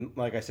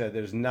like I said,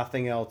 there's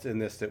nothing else in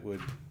this that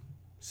would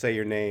say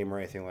your name or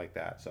anything like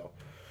that. So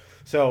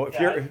if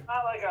Yeah, you're, it's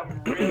not like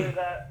I'm really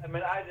that. I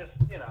mean, I just,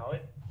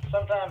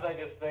 sometimes I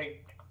just think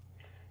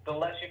the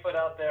less you put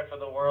out there for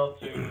the world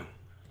to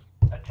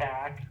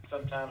attack,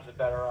 sometimes the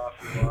better off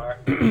you are.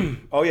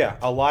 oh yeah,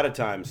 a lot of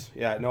times,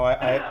 yeah. No,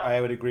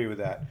 I would agree with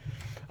that.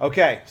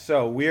 Okay,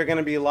 so we are going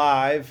to be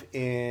live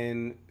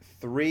in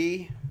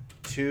three,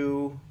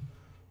 two,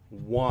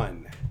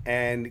 one.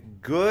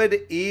 And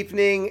good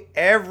evening,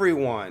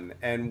 everyone.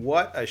 And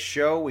what a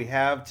show we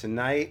have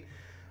tonight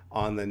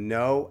on the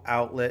No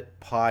Outlet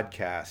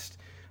podcast.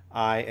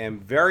 I am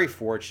very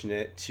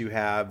fortunate to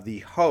have the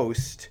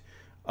host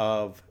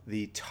of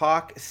the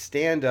Talk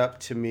Stand Up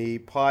to Me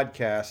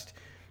podcast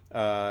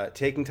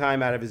taking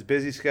time out of his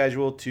busy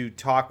schedule to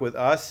talk with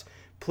us.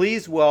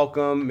 Please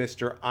welcome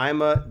Mr.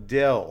 Ima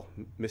Dill.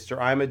 Mr.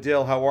 Ima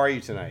Dill, how are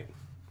you tonight?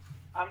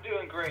 I'm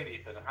doing great,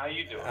 Ethan. How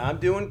you doing? I'm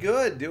doing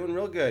good, doing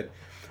real good.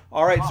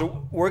 All right, so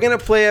Awesome. we're gonna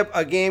play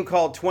a game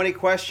called 20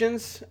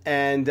 Questions,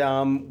 and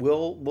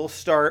we'll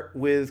start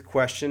with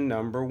question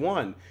number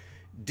one.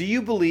 Do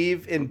you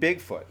believe in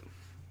Bigfoot?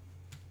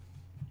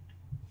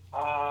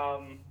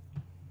 Um,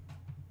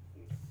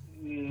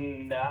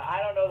 no,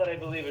 I don't know that I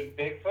believe in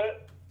Bigfoot.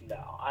 No,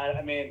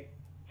 I mean,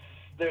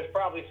 there's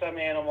probably some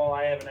animal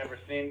I haven't ever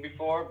seen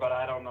before, but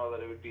I don't know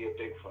that it would be a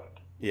Bigfoot.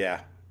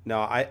 Yeah,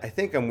 no, I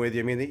think I'm with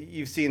you. I mean,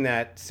 you've seen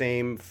that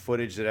same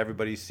footage that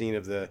everybody's seen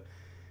of the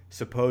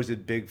supposed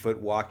Bigfoot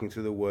walking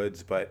through the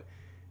woods, but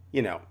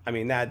I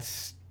mean,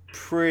 that's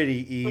pretty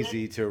And if,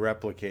 easy to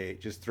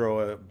replicate. Just throw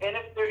a and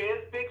if there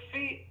is big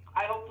feet,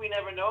 I hope we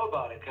never know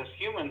about it because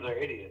humans are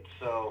idiots.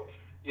 So,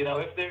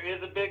 if there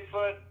is a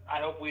Bigfoot,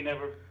 I hope we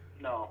never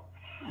know.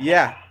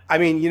 Yeah. I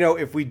mean,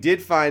 if we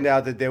did find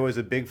out that there was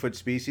a Bigfoot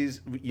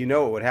species,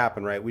 what would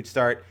happen, right? We'd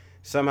start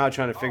somehow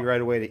trying to Oh, figure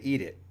out a way to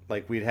eat it.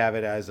 Like we'd have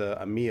it as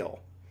a meal.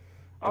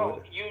 It oh,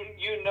 would,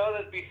 you know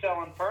they'd be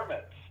selling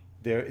permits.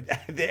 there,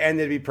 and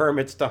there'd be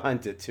permits to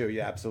hunt it too.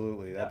 Yeah,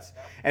 absolutely. Yeah, That's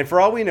yeah. and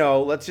for all we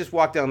know, let's just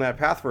walk down that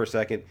path for a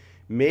second.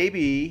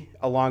 Maybe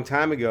a long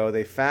time ago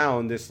they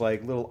found this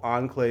like little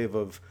enclave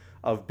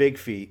of big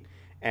feet,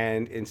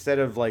 and instead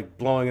of like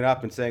blowing it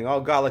up and saying, "Oh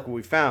God, look what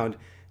we found,"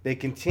 they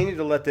continue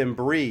to let them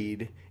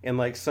breed in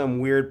like some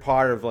weird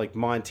part of like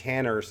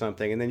Montana or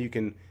something, and then you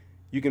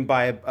can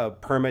buy a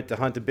permit to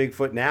hunt a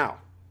Bigfoot now,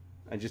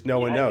 and just no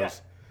one Yeah, yeah.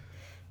 knows.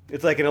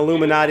 It's like an Beautiful,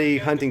 Illuminati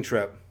beautiful. hunting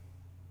trip.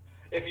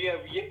 If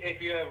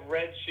you have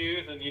red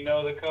shoes and you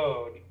know the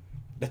code,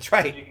 That's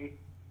right. you can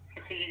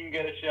you can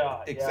get a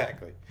shot. Yeah.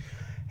 Exactly.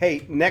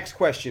 Hey, next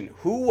question.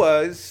 Who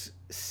was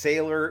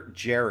Sailor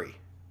Jerry?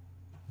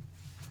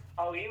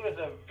 Oh, he was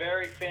a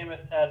very famous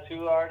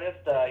tattoo artist.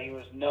 He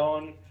was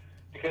known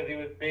because he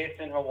was based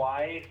in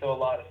Hawaii, so a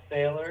lot of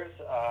sailors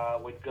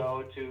would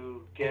go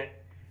to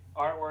get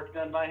artwork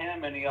done by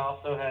him, and he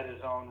also had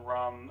his own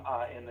rum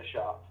in the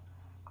shop.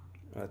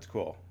 That's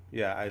cool.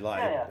 Yeah, I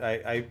like.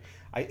 Yeah,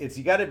 It's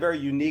you got a very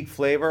unique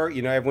flavor.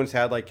 Everyone's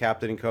had like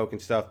Captain and Coke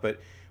and stuff, but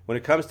when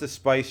it comes to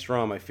spiced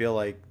rum, I feel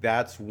like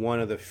that's one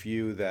of the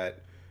few that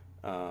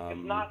yeah. It's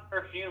um, not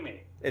perfumey.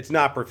 it's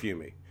not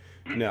perfumey.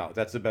 No,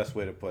 that's the best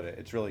way to put it.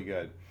 It's really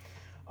good.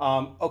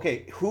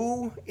 Okay,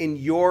 who, in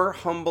your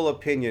humble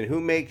opinion, who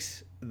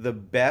makes the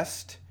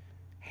best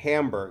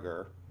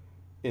hamburger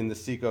in the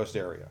Seacoast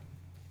area?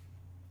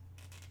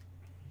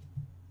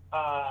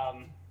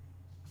 Um,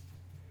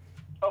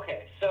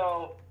 okay,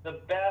 so the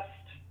best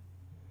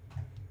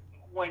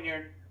when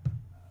you're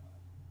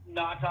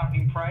not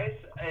talking price,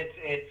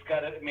 it's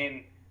got to. I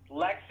mean,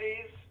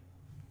 Lexi's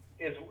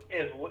is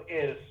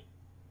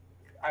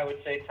I would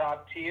say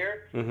top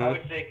tier. I Mm-hmm.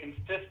 would say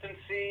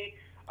consistency,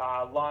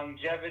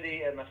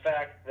 longevity, and the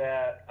fact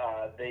that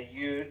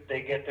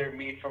they get their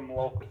meat from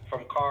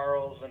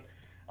Carl's and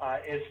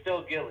is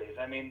still Gillies.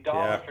 I mean,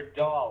 dollar Yeah. for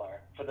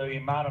dollar for the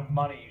amount of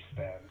money you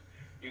spend,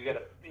 you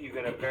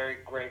get a very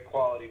great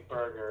quality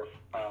burger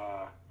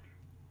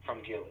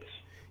from Gillies.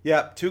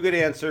 Yeah, two good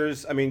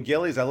answers. I mean,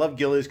 Gillies. I love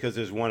Gillies because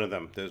there's one of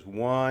them. There's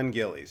one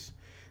Gillies,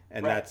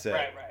 and Right, that's it.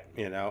 right, right.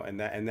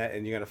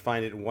 And you're gonna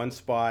find it in one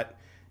spot.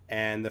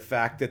 And the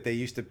fact that they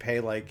used to pay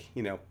like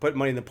put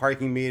money in the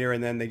parking meter,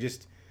 and then they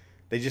just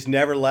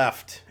never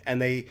left,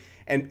 and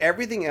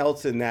everything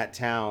else in that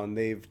town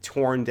they've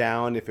torn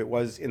down if it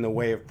was in the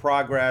way of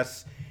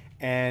progress,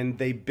 and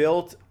they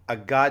built a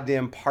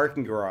goddamn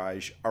parking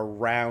garage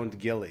around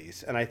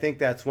Gillies, and I think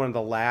that's one of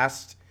the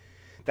last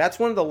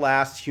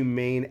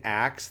humane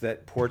acts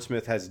that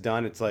Portsmouth has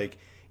done. It's like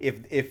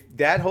if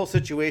that whole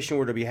situation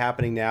were to be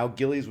happening now,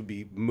 Gillies would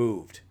be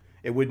moved.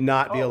 It would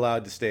not be Oh,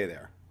 allowed to stay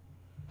there.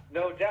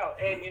 no doubt.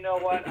 And you know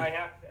what? I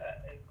have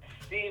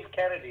Steve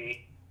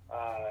Kennedy,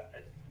 uh,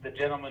 the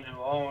gentleman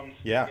who owns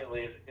Yeah.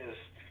 Gillies, is.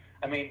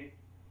 I mean,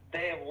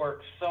 they have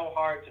worked so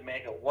hard to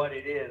make it what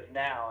it is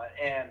now,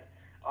 and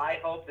I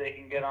hope they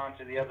can get on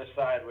to the other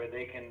side where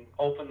they can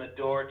open the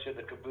door to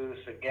the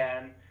caboose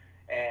again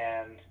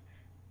and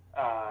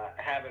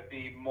have it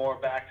be more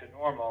back to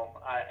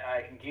normal.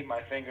 I can keep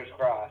my fingers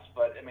crossed,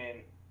 but I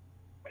mean,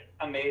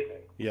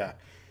 amazing. Yeah.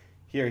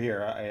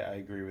 Here. I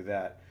agree with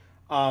that.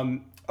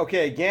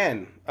 Okay,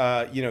 again,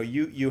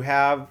 you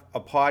have a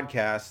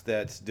podcast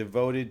that's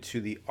devoted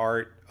to the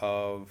art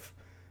of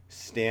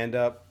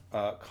stand-up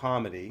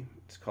comedy.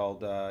 It's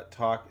called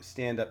Talk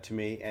Stand Up to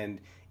Me. And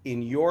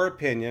in your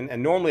opinion,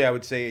 and normally I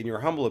would say in your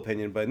humble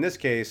opinion, but in this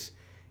case,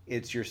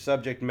 it's your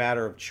subject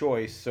matter of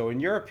choice. So in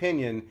your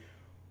opinion,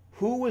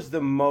 who was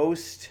the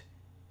most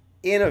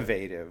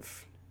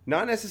innovative,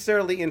 not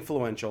necessarily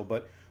influential,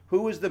 but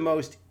who was the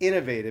most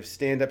innovative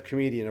stand-up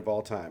comedian of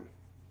all time?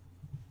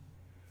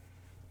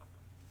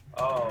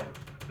 Oh,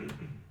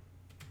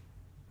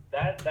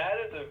 that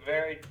is a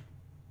very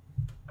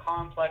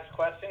complex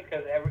question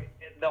because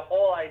the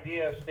whole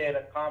idea of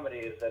stand-up comedy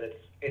is that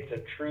it's a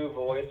true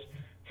voice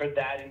for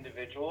that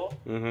individual,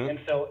 and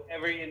so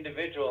every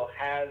individual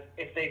has,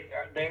 if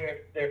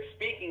they're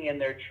speaking in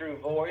their true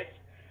voice,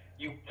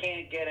 you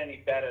can't get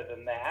any better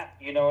than that.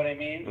 You know what I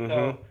mean?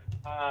 So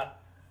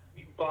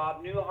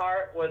Bob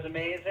Newhart was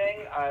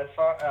amazing. As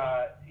far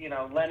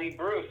Lenny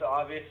Bruce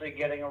obviously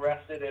getting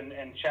arrested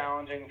and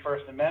challenging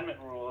First Amendment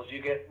rules.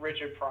 You get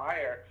Richard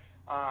Pryor,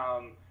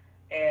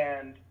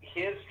 and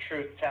his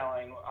truth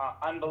telling,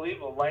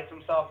 unbelievable. Lights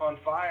himself on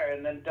fire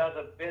and then does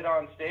a bit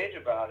on stage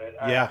about it.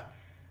 Yeah.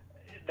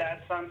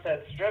 That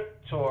Sunset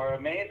Strip tour,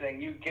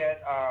 amazing. You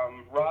get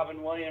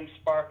Robin Williams'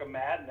 Spark of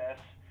Madness.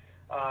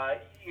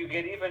 You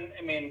get even,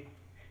 I mean,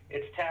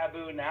 it's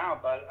taboo now,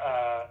 but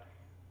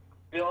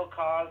Bill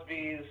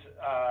Cosby's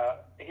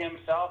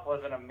himself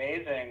was an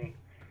amazing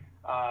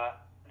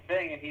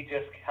thing, and he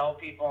just held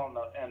people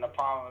in the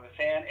palm of his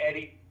hand.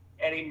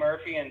 Eddie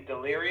Murphy and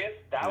Delirious,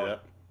 that was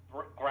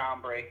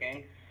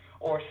groundbreaking.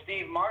 Or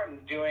Steve Martin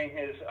doing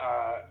his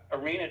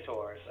arena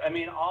tours. I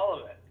mean, all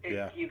of it.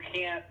 You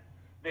can't.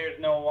 There's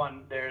no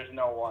one.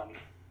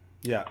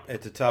 Yeah,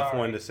 it's a tough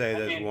one to say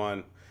there's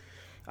one.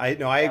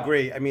 I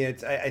agree. I mean,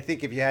 I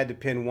think if you had to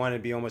pin one,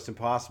 it'd be almost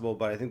impossible.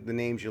 But I think the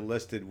names you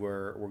listed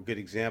were good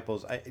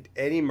examples.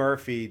 Eddie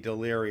Murphy,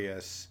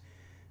 Delirious,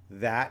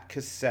 that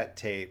cassette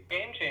tape.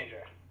 Game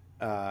changer.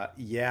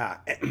 Yeah,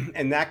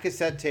 and that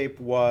cassette tape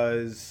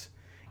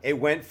it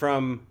went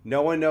from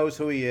no one knows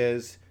who he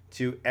is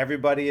to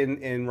everybody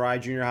in Rye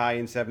Junior High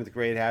in 7th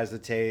grade has the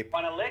tape.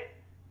 Want a lick?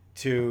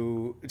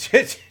 To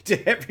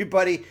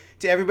everybody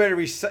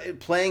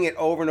playing it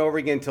over and over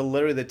again till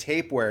literally the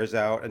tape wears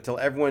out, until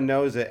everyone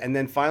knows it, and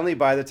then finally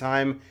by the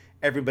time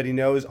everybody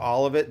knows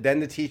all of it, then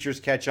the teachers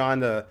catch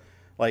on to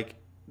like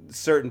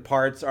certain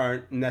parts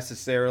aren't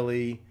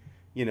necessarily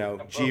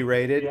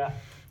G-rated. Yeah.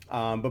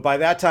 But by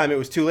that time it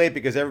was too late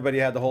because everybody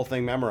had the whole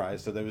thing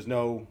memorized, so there was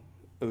no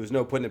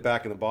putting it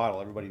back in the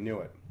bottle. Everybody knew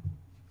it.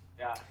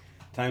 Yeah.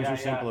 Times were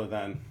simpler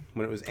then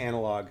when it was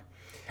analog.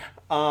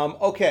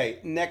 Okay,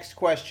 next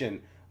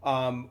question.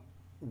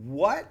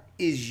 What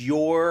is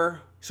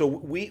your... So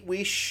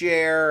we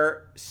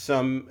share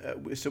some...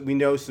 so we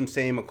know some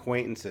same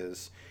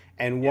acquaintances.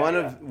 And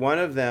one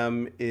of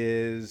them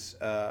is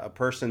a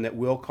person that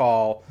we'll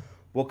call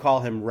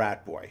him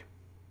Rat Boy.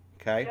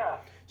 Okay? Yeah.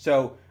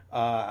 So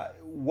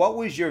what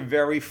was your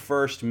very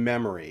first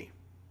memory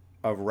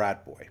of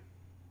Rat Boy?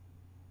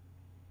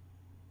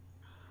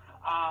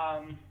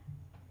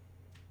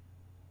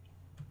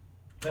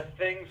 The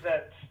things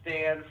that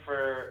stand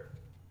for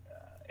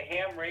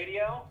ham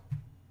radio,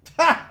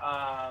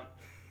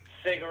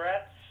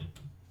 cigarettes,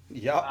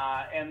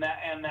 and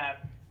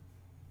that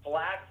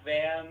black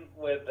van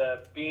with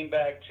the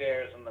beanbag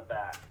chairs in the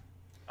back.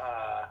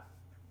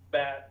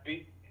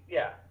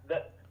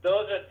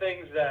 Those are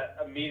things that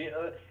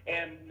immediately,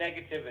 and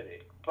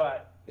negativity,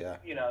 but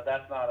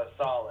that's not a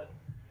solid.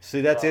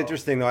 See, that's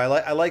interesting though.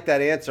 I like that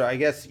answer. I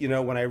guess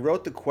when I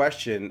wrote the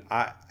question,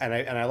 I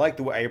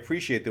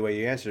appreciate the way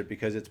you answered it,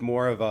 because it's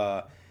more of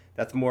a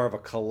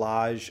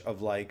collage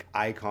of like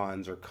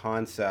icons or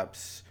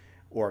concepts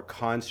or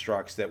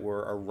constructs that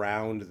were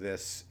around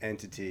this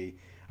entity.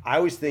 I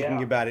was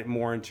thinking about it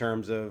more in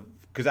terms of,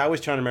 because I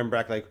was trying to remember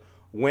back, like,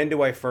 when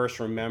do I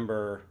first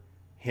remember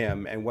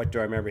him and what do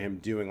I remember him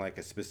doing, like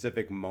a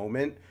specific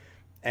moment.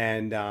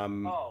 And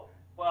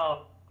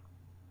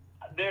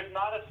there's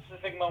not a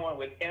specific moment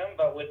with him,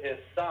 but with his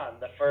son,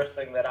 the first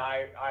thing that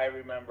I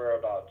remember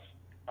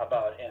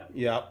about him.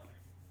 Yep.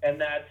 And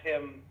that's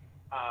him.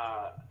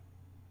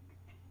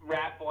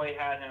 Rat Boy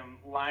had him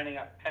lining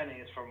up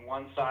pennies from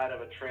one side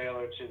of a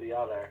trailer to the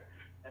other,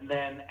 and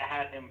then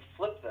had him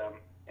flip them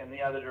in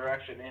the other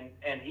direction,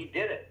 and he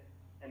did it,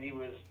 and he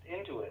was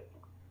into it.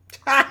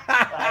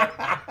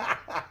 I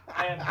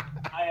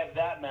have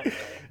that memory.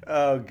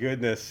 Oh,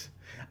 goodness.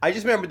 I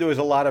just remember there was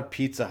a lot of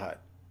Pizza Hut.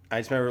 I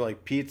just remember,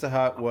 like, Pizza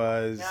Hut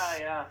was...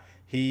 Yeah.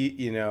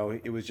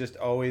 It was just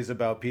always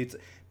about pizza.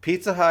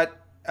 Pizza Hut,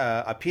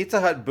 a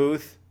Pizza Hut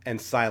booth, and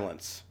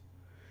silence.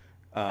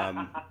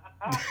 That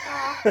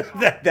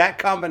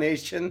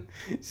combination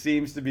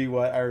seems to be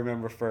what I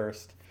remember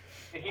first.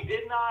 He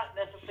did not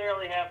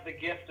necessarily have the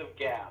gift of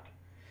gab.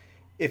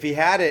 If he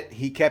had it,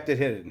 he kept it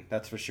hidden.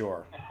 That's for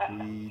sure.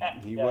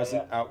 He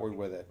wasn't outward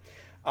with it.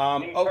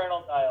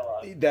 Internal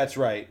dialogue. That's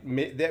right.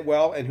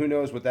 Well, and who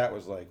knows what that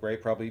was like,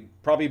 right?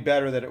 Probably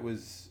better that it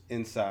was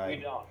inside.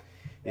 We don't.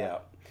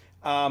 Yeah.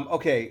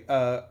 Okay.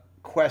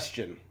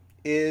 question: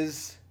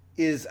 Is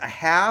a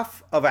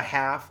half of a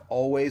half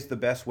always the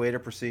best way to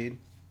proceed?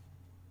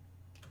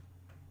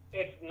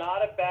 It's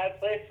not a bad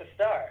place to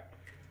start.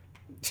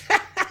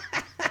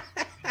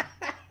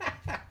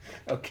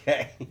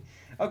 Okay.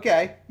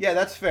 Okay. Yeah,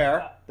 that's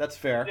fair. That's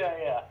fair.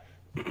 Yeah.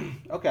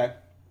 Okay.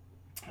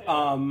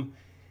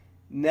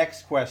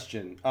 Next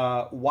question.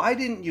 Why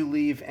didn't you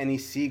leave any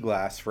sea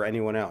glass for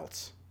anyone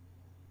else?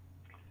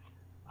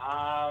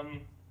 I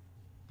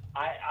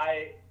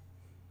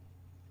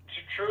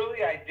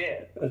truly I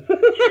did.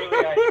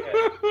 Truly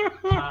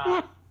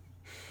I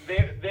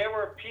did. There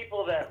were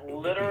people that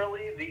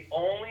literally the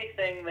only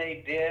thing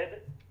they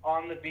did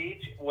on the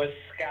beach was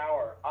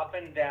scour up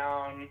and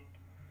down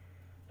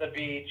the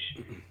beach,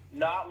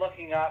 not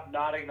looking up,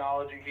 not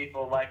acknowledging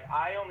people. Like,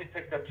 I only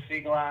picked up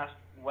sea glass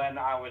when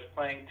I was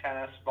playing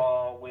tennis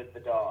ball with the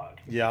dog.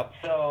 Yep.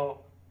 So,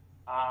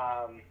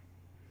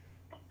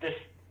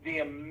 the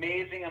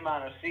amazing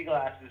amount of sea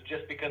glass is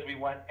just because we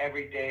went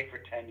every day for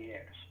 10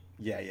 years.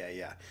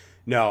 Yeah.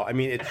 No, I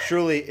mean, it's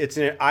truly,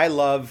 I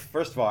love,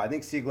 first of all, I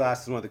think sea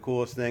glass is one of the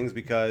coolest things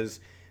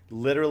because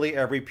literally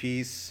every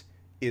piece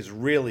is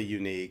really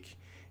unique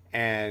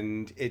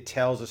and it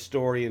tells a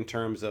story in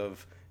terms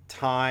of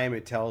time.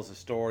 It tells a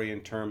story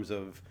in terms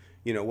of,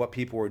 what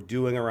people were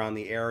doing around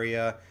the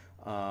area.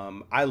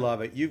 I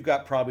love it. You've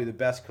got probably the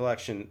best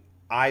collection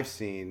I've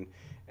seen.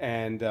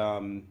 And,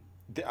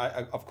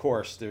 of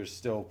course, there's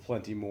still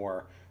plenty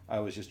more. I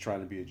was just trying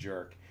to be a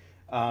jerk.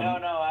 No,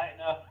 I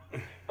know.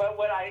 But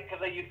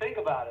because you think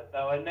about it,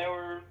 though, and there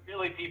were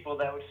really people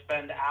that would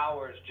spend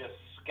hours just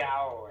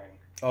scouring.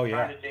 Oh, yeah.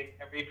 Trying to take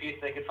every piece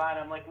they could find.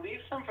 I'm like,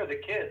 leave some for the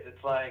kids.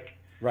 It's like,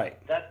 right.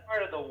 That's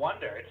part of the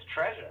wonder. It's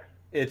treasure.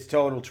 It's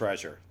total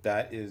treasure.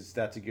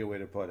 That's a good way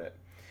to put it.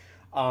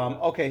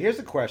 Okay, here's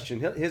a question.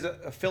 Here's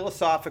a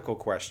philosophical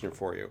question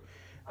for you.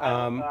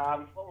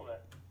 I'm full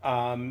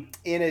of it.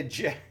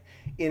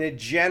 In a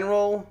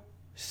general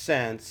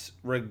sense,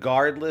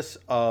 regardless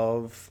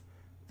of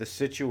the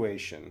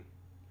situation,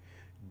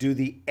 do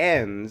the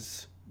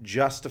ends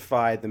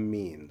justify the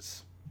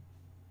means?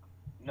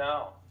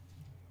 No.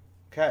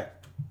 Okay.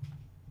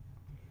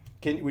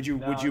 Would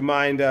you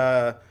mind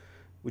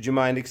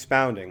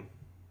expounding?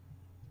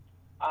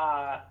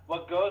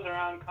 What goes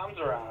around comes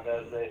around,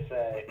 as they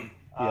say.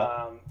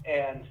 Yeah.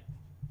 And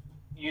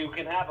you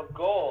can have a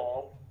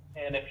goal,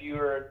 and if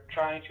you're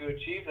trying to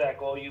achieve that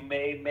goal, you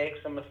may make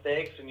some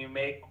mistakes and you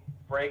may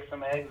break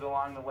some eggs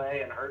along the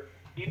way and hurt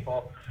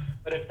people.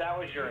 But if that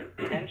was your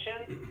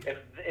intention,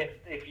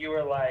 if you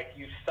were like,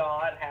 you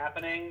saw it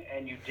happening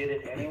and you did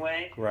it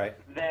anyway, right?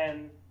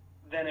 Then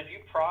if you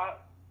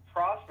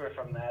prosper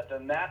from that,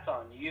 then that's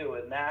on you,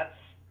 and that's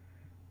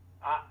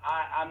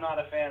I'm not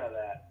a fan of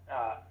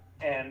that.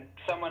 And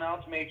someone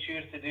else may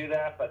choose to do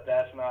that, but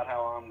that's not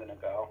how I'm going to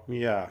go.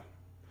 Yeah.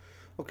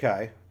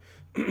 Okay.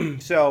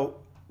 So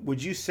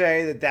would you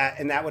say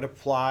that would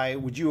apply,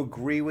 would you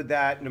agree with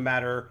that no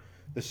matter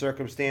the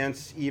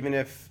circumstance, even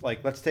if,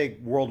 like, let's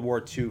take World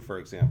War II, for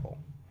example.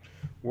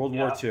 World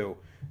War II,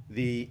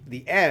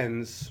 the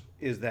ends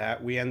is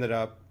that we ended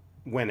up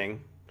winning.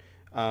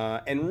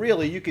 And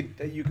really, we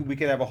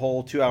could have a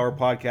whole 2-hour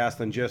podcast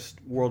on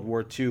just World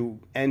War II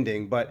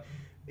ending, but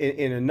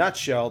in a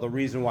nutshell, the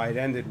reason why it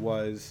ended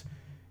was,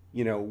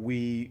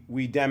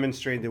 we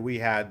demonstrated that we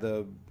had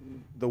the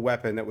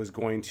weapon that was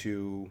going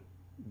to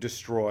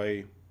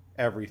destroy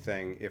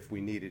everything if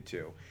we needed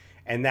to,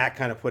 and that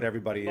kind of put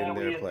everybody in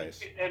their place.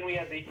 And we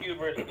had the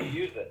hubris to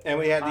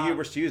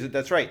use it.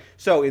 That's right.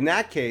 So in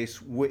that case,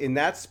 in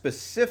that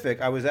specific,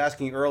 I was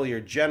asking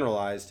earlier,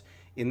 generalized.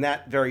 In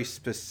that very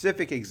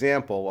specific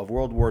example of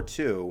World War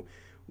II,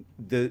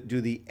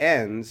 do the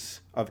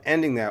ends of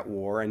ending that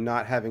war and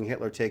not having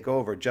Hitler take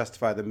over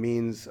justify the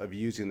means of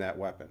using that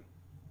weapon?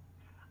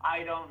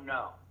 I don't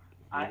know.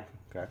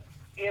 Okay.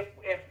 If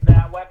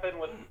that weapon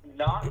was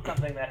not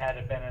something that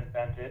had been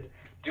invented,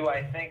 do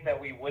I think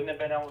that we wouldn't have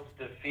been able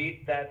to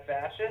defeat that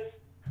fascist?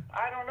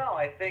 I don't know.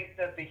 I think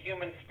that the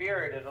human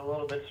spirit is a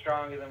little bit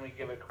stronger than we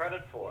give it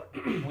credit for.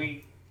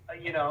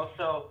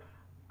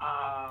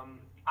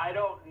 I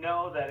don't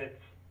know that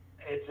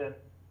it's a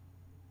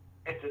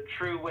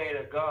true way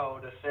to go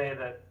to say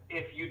that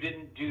if you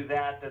didn't do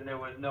that, then there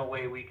was no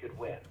way we could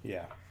win.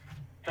 Yeah.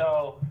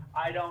 So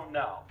I don't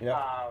know.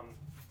 Yeah.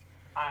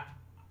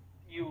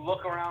 You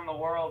look around the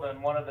world,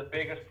 and one of the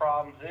biggest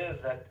problems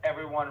is that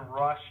everyone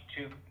rushed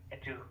to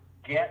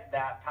get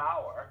that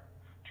power,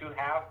 to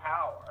have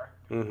power,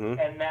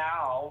 and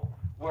now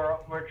we're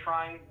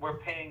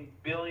paying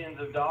billions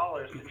of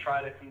dollars to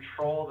try to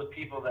control the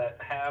people that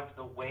have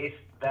the waste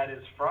that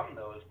is from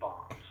those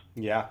bombs.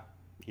 Yeah.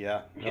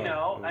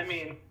 I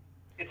mean,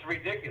 it's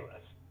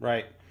ridiculous.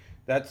 Right.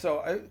 That's so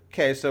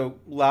okay. So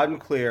loud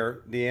and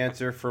clear, the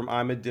answer from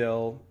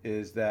Ahmadill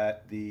is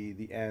that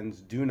the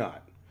ends do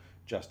not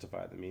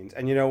justify the means.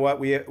 And you know what?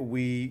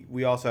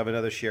 We also have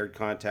another shared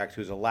contact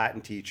who's a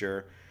Latin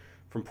teacher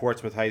from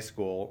Portsmouth High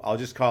School. I'll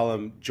just call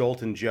him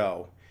Jolton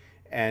Joe.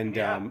 And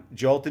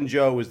Jolton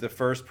Joe was the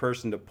first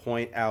person to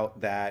point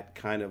out that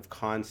kind of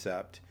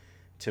concept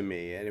to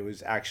me. And it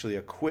was actually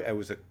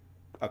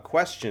a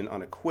question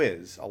on a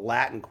quiz, a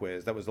Latin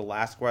quiz. That was the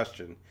last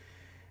question.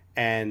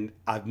 And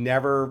I've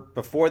never,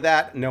 before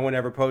that, no one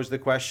ever posed the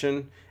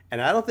question.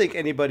 And I don't think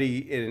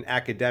anybody in an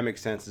academic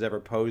sense has ever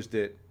posed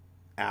it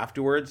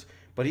afterwards.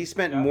 But he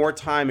spent more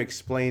time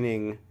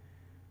explaining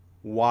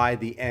why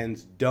the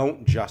ends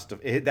don't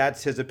justify,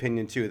 that's his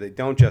opinion too, they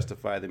don't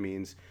justify the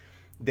means,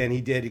 than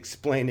he did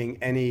explaining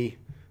any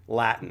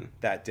Latin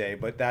that day.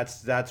 But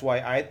that's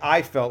why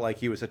I felt like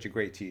he was such a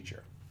great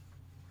teacher.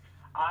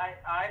 I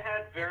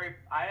had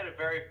a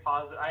very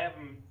positive. I have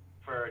him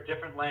for a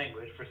different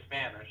language, for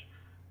Spanish,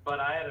 but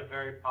I had a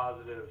very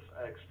positive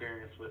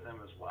experience with him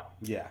as well.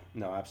 Yeah,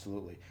 no,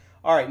 absolutely.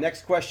 All right,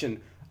 next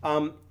question.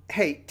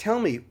 Hey, tell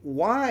me,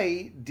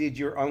 why did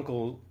your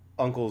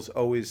uncles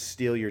always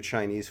steal your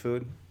Chinese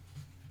food?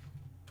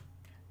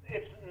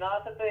 It's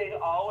not that they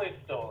always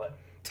stole it.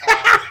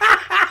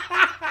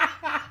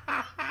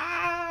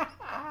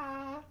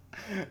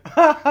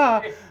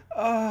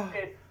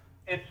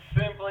 It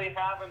simply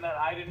happened that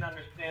I didn't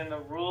understand the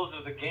rules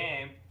of the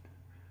game.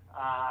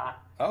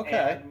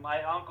 Okay. And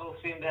my uncle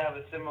seemed to have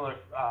a similar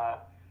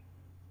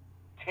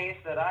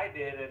taste that I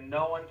did, and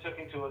no one took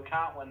into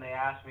account when they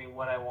asked me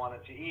what I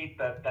wanted to eat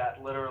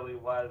that literally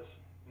was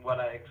what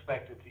I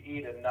expected to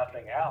eat and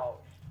nothing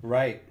else.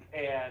 Right.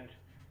 And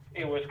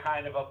it was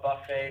kind of a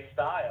buffet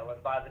style.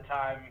 And by the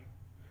time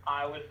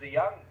I was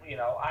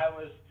I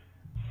was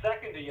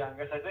second to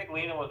youngest. I think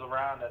Lena was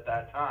around at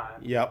that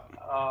time. Yep.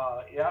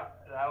 Yeah,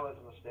 that was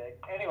a mistake.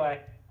 Anyway,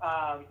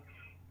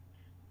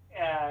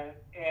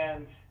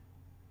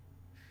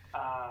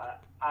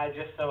 I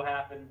just so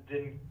happened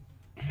didn't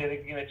get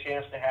a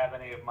chance to have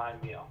any of my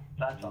meal.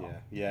 That's all.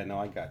 Yeah, no,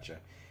 I gotcha.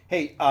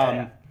 Hey,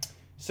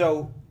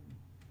 so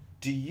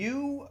do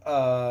you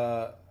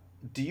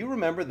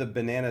remember the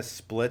Banana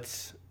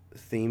Splits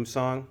theme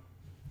song?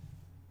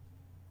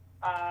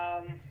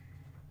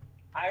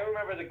 I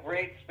remember the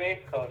Great Space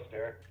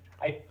Coaster.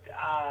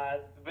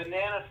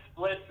 Banana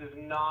Splits is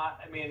not.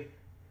 I mean,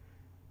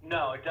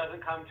 no, it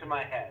doesn't come to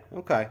my head.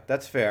 Okay,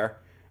 that's fair.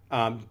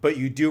 But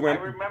you do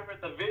remember. I remember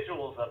the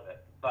visuals of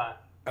it,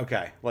 but.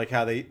 Okay, like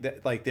how they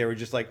were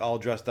just like all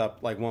dressed up.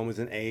 Like one was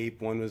an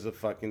ape, one was a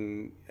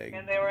fucking.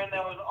 And they were in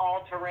those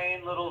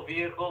all-terrain little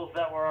vehicles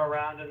that were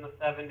around in the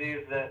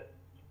 '70s that,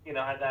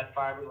 had that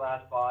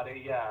fiberglass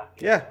body. Yeah.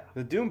 Yeah,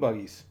 the Doom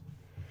buggies.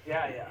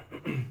 Yeah.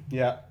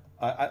 Yeah,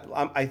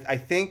 I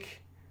think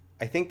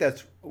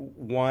that's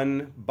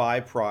one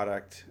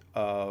byproduct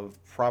of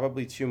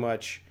probably too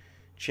much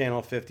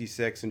Channel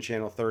 56 and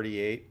Channel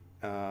 38.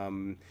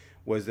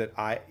 Was that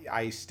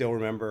I still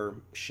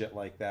remember shit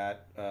like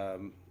that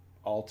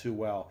all too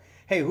well.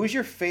 Hey, who's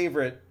your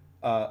favorite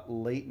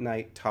late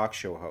night talk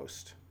show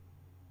host?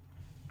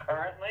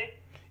 Currently?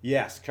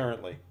 Yes,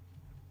 currently.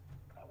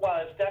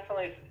 Well, it's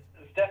definitely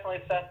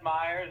Seth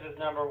Meyers is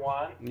number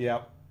one.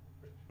 Yep.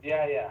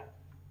 Yeah.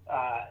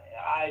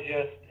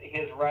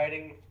 His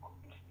writing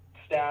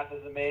staff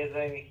is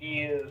amazing.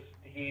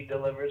 He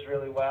delivers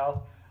really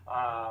well.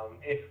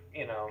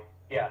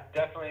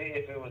 Definitely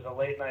if it was a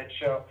late night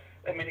show.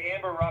 I mean,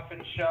 Amber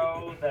Ruffin's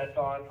show that's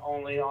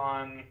only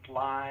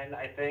online,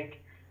 I think,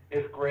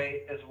 is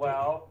great as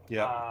well.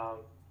 Yeah.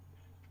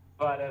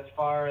 But as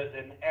far as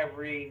in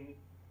every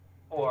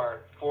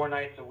or 4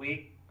 nights a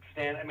week,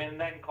 and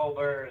then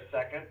Colbert is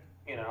second.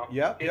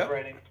 Yeah. His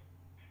writing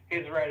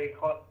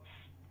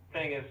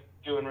thing is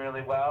doing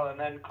really well, and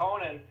then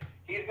Conan,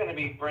 he's going to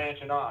be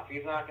branching off.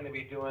 He's not going to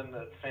be doing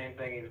the same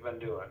thing he's been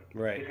doing.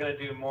 Right. He's going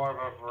to do more of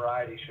a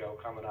variety show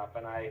coming up,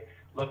 and I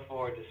look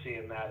forward to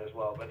seeing that as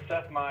well. But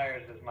Seth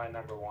Meyers is my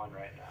number one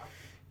right now.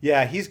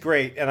 Yeah, he's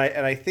great, and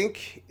I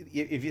think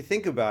if you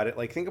think about it,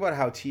 like think about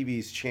how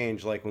TV's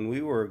changed. Like when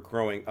we were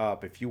growing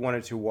up, if you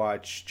wanted to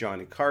watch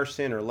Johnny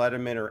Carson or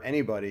Letterman or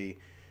anybody,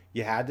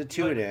 you had to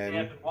tune in. You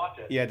had to watch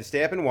it. You had to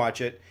stay up and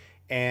watch it.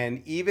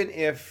 And even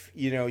if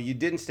you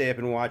didn't stay up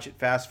and watch it,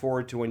 fast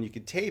forward to when you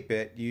could tape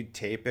it, you'd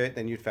tape it,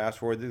 then you'd fast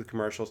forward to the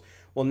commercials.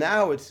 Well,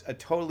 now it's a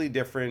totally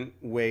different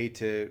way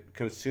to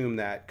consume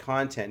that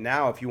content.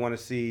 Now, if you want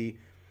to see,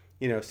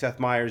 Seth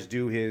Meyers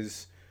do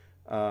his,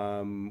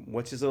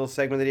 what's his little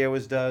segment that he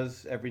always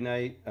does every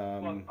night?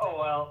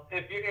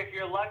 If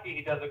you're lucky,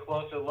 he does a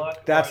closer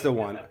look. That's the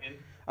one.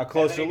 A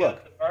closer look.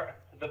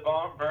 The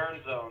burn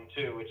zone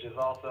too, which is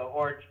also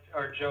or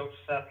jokes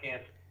Seth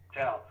can't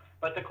tell.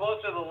 But the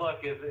closer the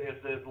look is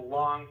the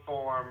long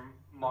form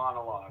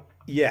monologue.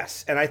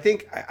 Yes, and I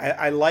think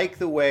I like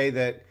the way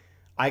that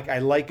I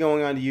like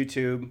going onto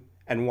YouTube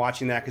and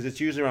watching that because it's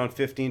usually around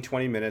 15,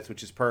 20 minutes,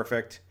 which is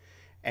perfect.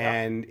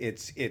 And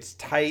it's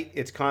tight,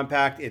 it's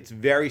compact, it's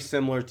very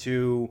similar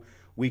to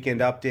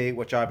Weekend Update,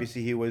 which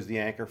obviously he was the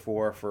anchor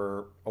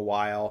for a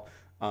while.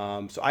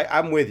 So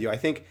I'm with you. I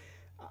think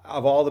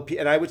of all the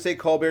and I would say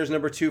Colbert's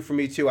number 2 for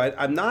me too.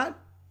 I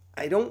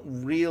don't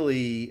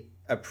really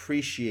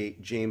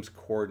appreciate James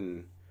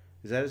Corden.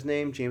 Is that his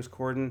name, James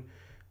Corden?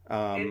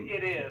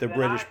 It is. The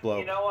British bloke.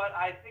 You know what?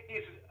 I think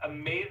he's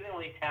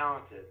amazingly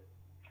talented.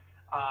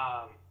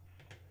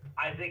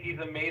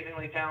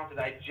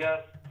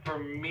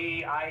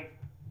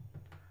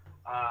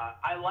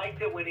 I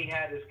liked it when he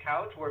had his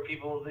couch where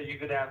people that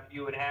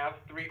you would have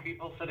three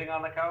people sitting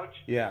on the couch,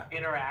 Yeah.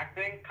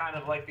 interacting, kind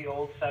of like the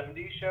old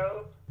 '70s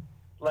show.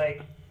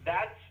 Like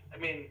I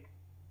mean,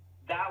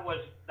 that was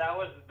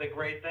the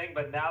great thing.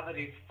 But now that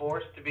he's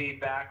forced to be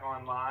back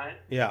online,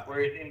 Yeah. where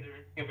he's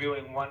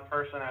interviewing one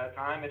person at a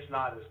time, it's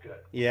not as good.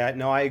 Yeah,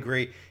 no, I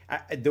agree.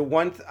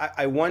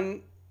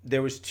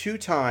 There was two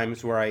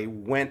times where I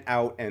went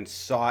out and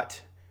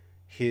sought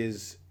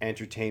his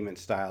entertainment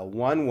style.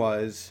 One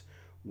was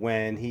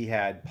when he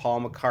had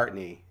Paul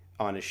McCartney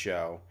on his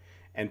show,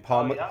 and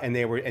and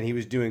he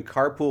was doing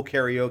carpool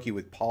karaoke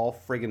with Paul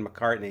friggin'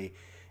 McCartney,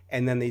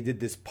 and then they did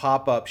this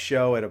pop-up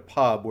show at a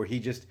pub where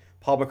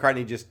Paul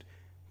McCartney just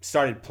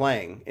started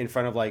playing in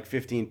front of like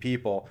 15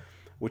 people,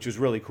 which was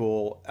really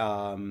cool.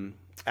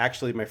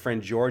 Actually, my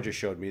friend Georgia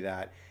showed me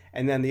that.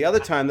 And then the other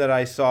time that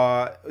I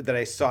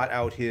sought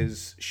out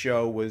his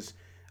show was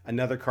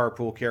another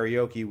carpool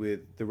karaoke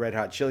with the Red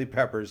Hot Chili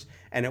Peppers,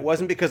 and it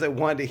wasn't because I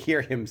wanted to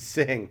hear him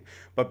sing,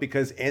 but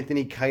because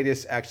Anthony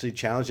Kiedis actually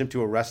challenged him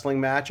to a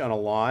wrestling match on a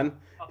lawn,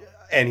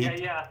 and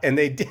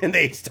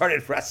they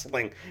started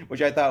wrestling,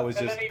 which I thought was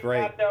just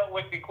great. And then he out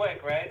wicked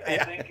quick, right? I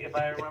think, if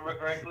I remember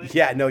correctly.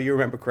 Yeah, no, you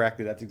remember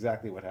correctly. That's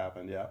exactly what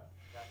happened. Yeah.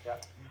 Yeah.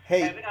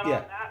 Hey, and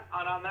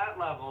on that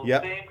level,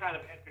 same kind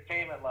of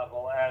entertainment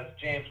level as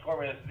James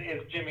Corbin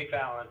is Jimmy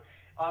Fallon.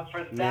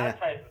 For that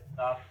type of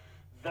stuff,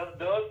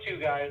 those two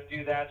guys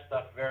do that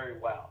stuff very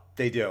well.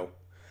 They do.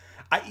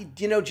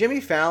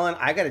 Jimmy Fallon,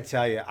 I got to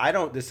tell you,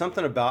 there's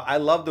something about, I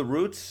love the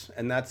Roots,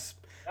 and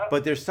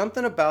but there's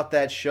something about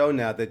that show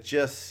now that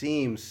just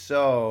seems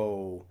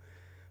so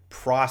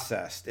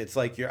processed. It's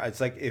like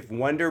if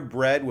Wonder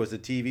Bread was a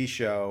TV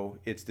show,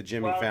 it's the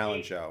Jimmy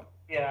Fallon show.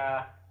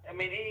 Yeah. I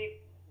mean,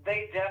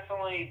 they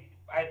definitely,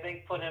 I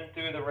think, put him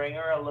through the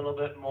ringer a little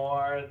bit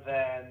more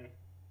than,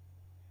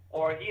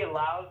 or he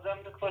allows them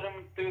to put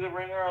him through the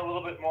ringer a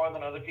little bit more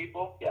than other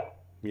people. Yeah.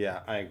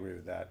 Yeah, I agree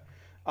with that.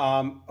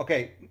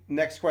 Okay,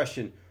 next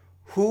question.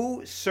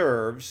 Who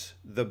serves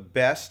the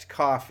best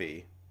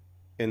coffee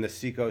in the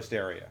Seacoast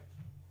area?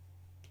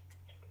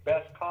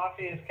 Best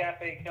coffee is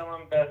Cafe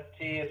Killam. Best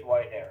tea is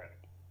White Heron.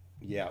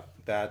 Yeah,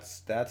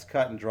 that's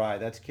cut and dry.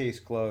 That's case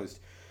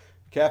closed.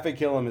 Cafe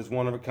Killam is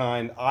one of a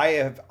kind.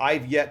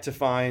 I've yet to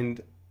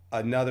find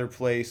another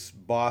place,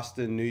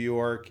 Boston, New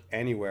York,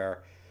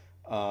 anywhere,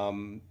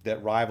 that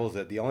rivals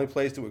it. The only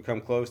place that would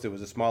come close to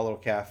was a small little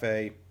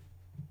cafe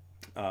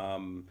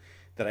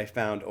that I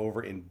found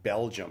over in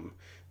Belgium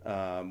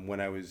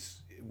when I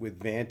was with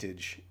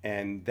Vantage,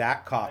 and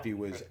that coffee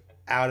was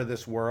out of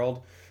this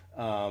world.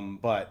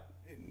 But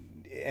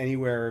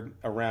anywhere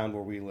around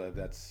where we live,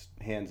 that's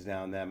hands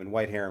down them. And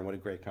White Heron, what a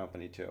great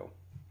company too.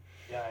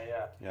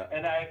 Yeah.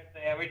 And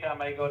every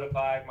time I go to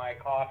buy my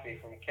coffee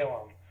from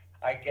Killam,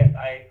 I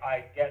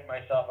get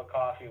myself a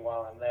coffee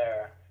while I'm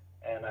there,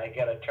 and I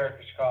get a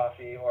Turkish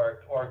coffee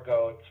or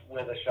goats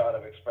with a shot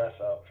of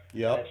espresso.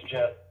 Yep. And it's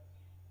just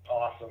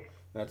awesome.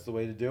 That's the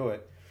way to do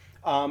it.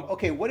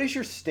 Okay, what is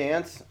your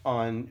stance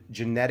on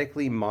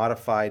genetically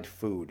modified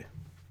food?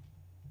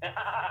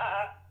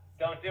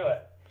 Don't do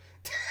it.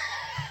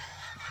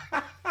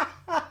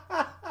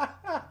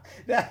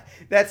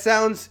 That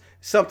sounds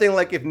something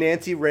like if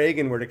Nancy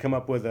Reagan were to come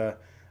up with a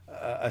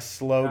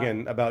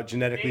slogan about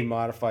genetically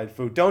modified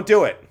food. Don't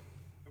do it.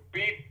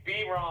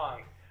 Be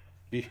wrong.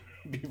 Be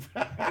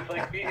It's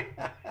like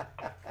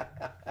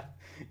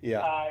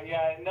Yeah.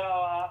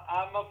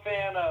 I'm a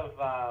fan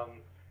of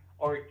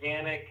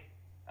organic,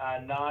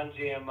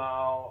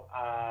 non-GMO.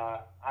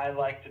 I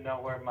like to know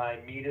where my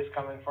meat is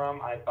coming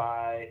from. I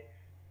buy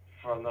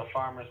from the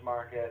farmer's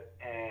market,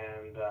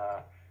 and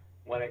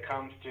when it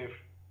comes to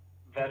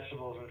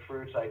vegetables and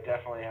fruits, I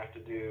definitely have to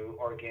do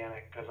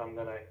organic because I'm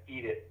going to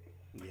eat it.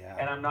 Yeah.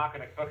 And I'm not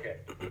going to cook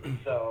it.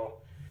 So.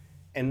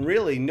 And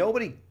really,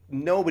 nobody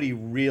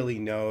really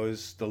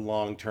knows the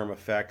long-term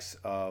effects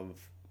of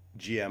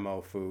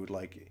GMO food.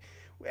 Like,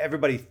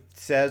 everybody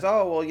says,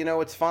 oh,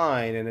 well, it's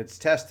fine, and it's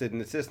tested,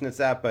 and it's this and it's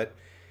that, but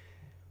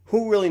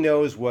who really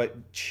knows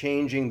what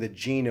changing the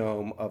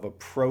genome of a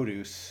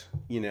produce,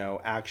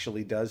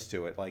 actually does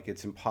to it? Like,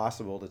 it's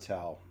impossible to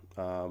tell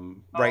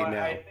right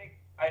now.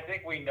 I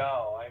think we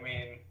know. I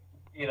mean,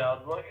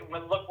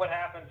 look what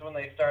happens when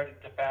they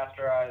started to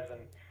pasteurize and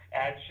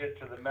add shit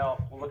to the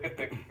milk. Look at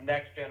the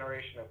next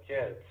generation of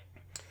kids.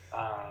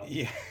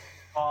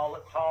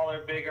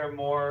 Taller, bigger,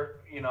 more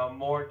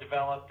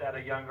developed at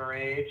a younger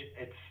age.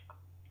 It's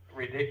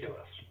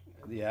ridiculous.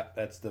 Yeah,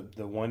 that's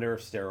the wonder of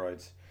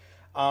steroids.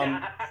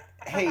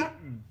 Hey,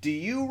 do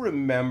you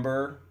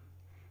remember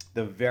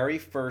the very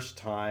first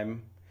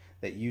time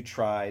that you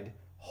tried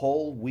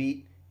whole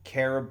wheat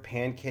carob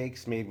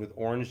pancakes made with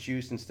orange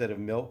juice instead of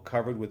milk,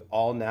 covered with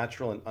all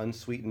natural and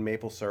unsweetened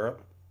maple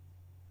syrup?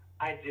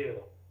 I do.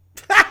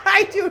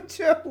 I do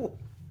too.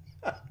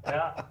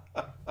 Yeah.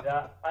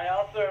 I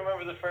also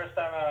remember the first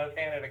time I was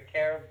handed a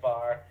carob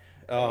bar.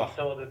 And was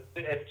told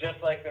it's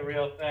just like the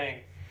real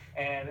thing,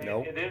 and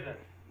it isn't.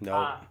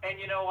 No. And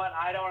you know what?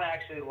 I don't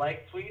actually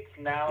like sweets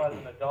now as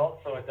an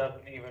adult, so it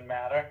doesn't even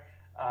matter.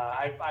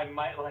 I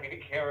might like a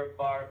carrot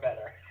bar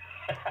better.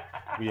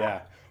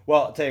 Yeah.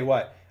 Well, I'll tell you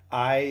what.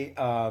 I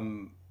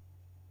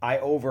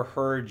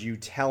overheard you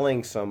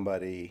telling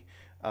somebody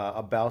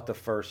about the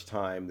first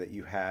time that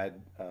you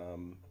had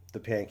the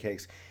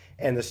pancakes,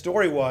 and the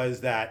story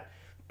was that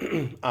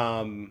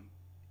um,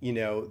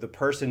 the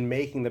person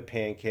making the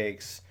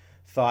pancakes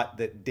thought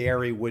that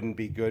dairy wouldn't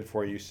be good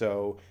for you,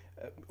 so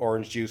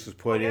orange juice was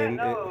Well, put yeah, in.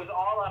 no, it was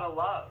all out of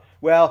love.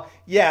 Well,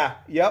 yeah,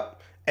 yep.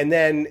 And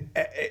then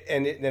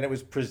then it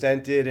was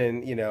presented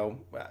and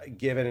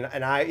given,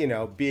 and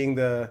I, being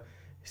the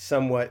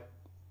somewhat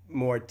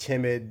more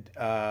timid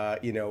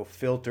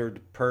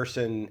filtered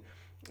person,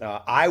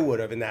 I would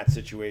have, in that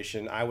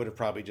situation, I would have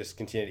probably just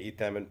continued to eat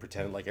them and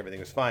pretended like everything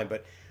was fine.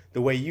 But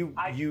the way you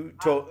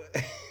told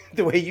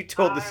the way you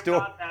told the I'm story.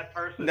 not that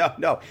person.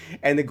 No,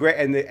 and the great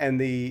and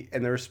the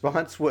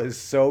response was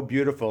so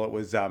beautiful. It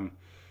was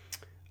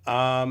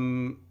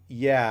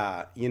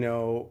yeah,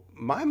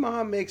 my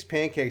mom makes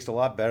pancakes a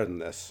lot better than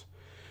this.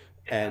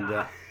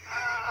 And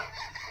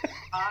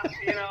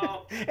You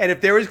know, and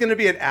if there was going to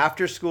be an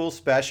after school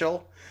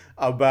special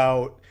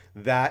about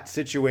that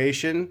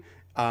situation,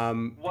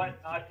 what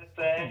not to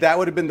say? that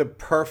would have been the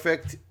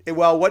perfect,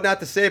 well, what not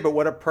to say, but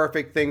what a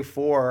perfect thing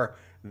for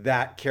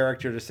that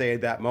character to say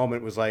at that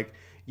moment was like,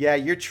 yeah,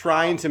 you're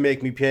trying to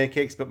make me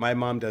pancakes, but my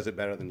mom does it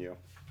better than you.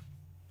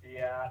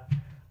 Yeah,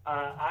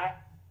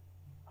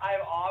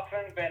 I've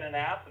often been an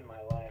ass in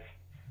my life.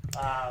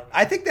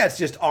 I think that's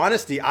just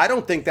honesty. I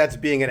don't think that's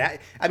being I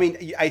mean,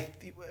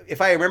 if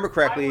I remember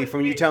correctly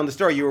from you telling the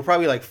story, you were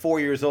probably like 4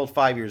 years old,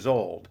 5 years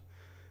old,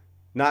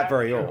 not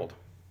very true. old.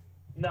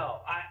 No,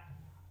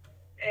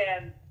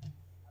 and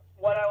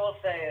what I will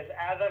say is,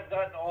 as I've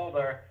gotten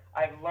older,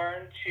 I've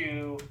learned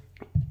to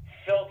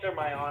filter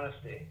my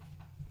honesty.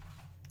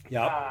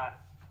 Yeah.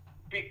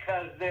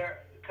 Because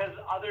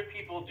other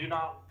people do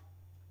not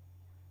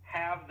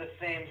have the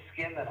same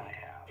skin that I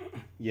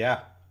have.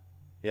 Yeah.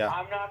 Yeah.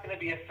 I'm not going to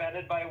be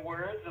offended by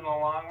words in the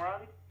long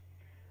run.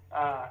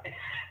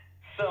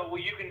 So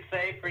you can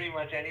say pretty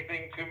much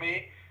anything to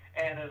me,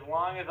 and as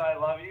long as I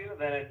love you,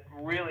 then it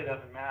really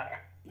doesn't matter.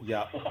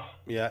 Yeah.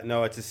 Yeah.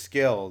 No, it's a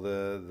skill.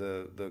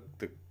 The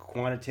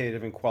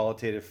quantitative and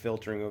qualitative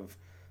filtering of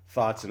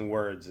thoughts and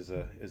words is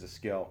a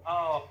skill.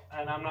 Oh,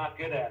 and I'm not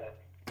good at it.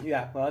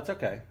 Yeah, well, that's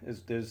okay.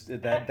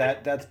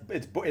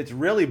 It's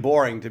really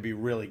boring to be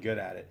really good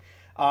at it.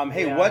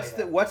 Hey, Yeah,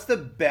 what's the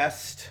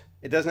best?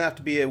 It doesn't have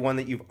to be one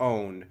that you've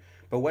owned,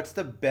 but what's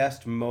the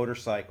best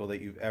motorcycle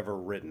that you've ever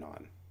ridden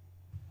on?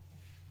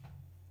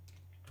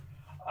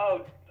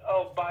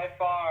 By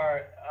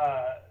far,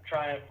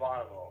 Triumph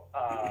Bonneville.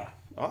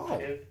 Oh,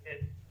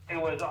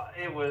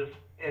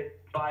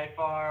 It by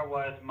far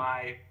was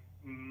my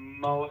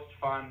most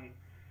fun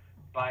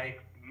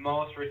bike,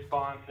 most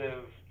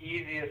responsive,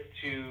 easiest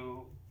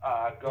to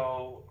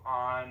go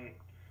on,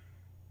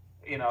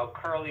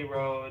 curly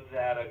roads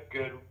at a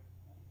good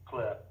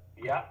clip.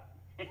 Yeah.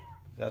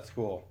 that's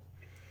cool.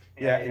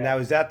 Yeah, and now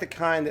is that the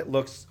kind that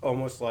looks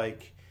almost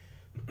like?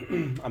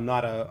 I'm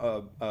not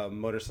a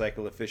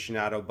motorcycle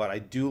aficionado, but I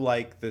do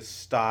like the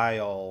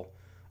style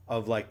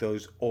of like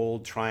those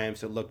old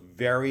Triumphs that look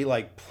very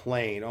like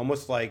plain,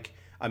 almost like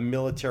a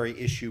military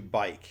issue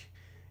bike.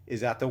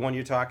 Is that the one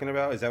you're talking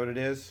about? Is that what it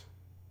is?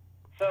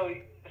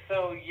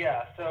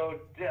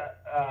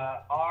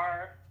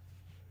 Our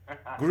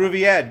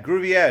Groovy Ed.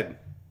 Groovy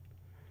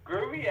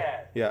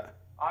Ed, Yeah.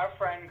 our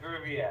friend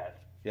Groovy Ed.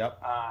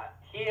 Yep.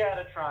 He had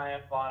a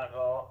Triumph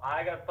Bonneville.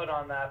 I got put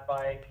on that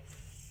bike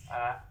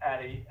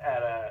at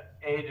a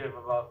age of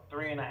about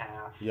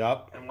 3.5.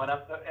 Yep. And went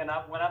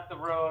up the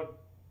road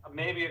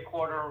maybe a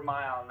quarter of a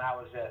mile, and that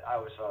was it. I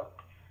was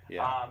hooked.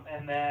 Yeah.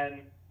 And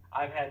then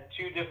I've had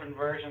two different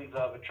versions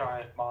of a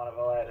Triumph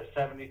Bonneville. I had a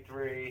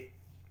 73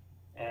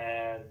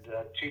 and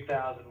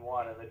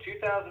 2001. And the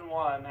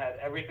 2001 had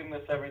everything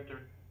the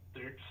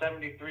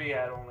 73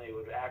 had, only it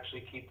would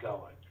actually keep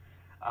going.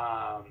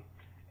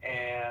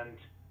 And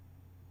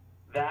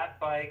that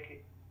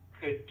bike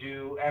could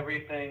do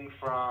everything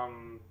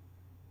from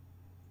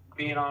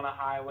being on a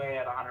highway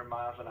at 100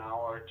 miles an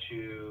hour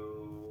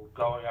to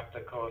going up the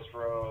coast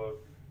road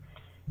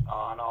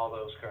on all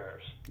those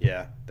curves.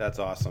 Yeah, that's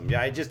awesome.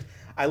 Yeah,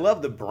 I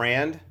love the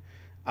brand.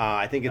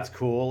 I think it's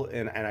cool,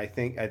 and I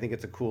think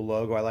it's a cool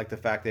logo. I like the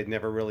fact they'd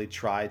never really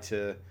tried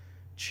to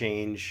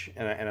change,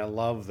 and I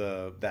love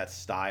that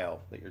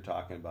style that you're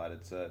talking about.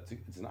 It's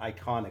an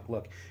iconic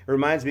look. It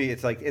reminds me,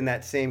 it's like in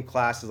that same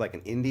class as like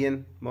an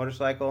Indian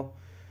motorcycle.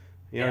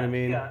 You know what I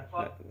mean? Yeah.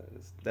 Well,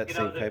 that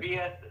same type.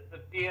 The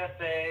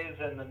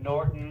PSAs and the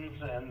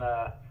Nortons and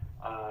the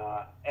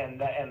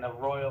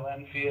Royal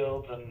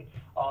Enfields and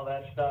all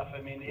that stuff.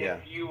 I mean, Yeah.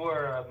 if you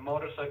were a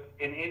motorcycle,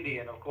 an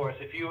Indian, of course,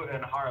 if you were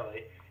in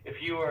Harley,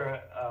 if you were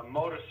a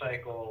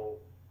motorcycle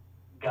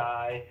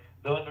guy,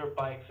 those are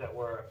bikes that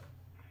were,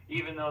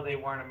 even though they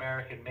weren't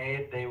American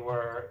made, they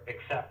were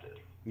accepted.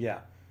 Yeah.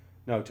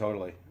 No,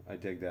 totally. I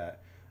dig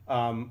that.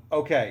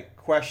 Okay,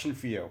 question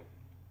for you.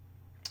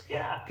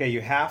 Yeah. Okay,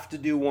 you have to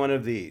do one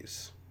of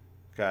these.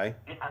 Okay.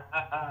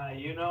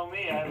 You know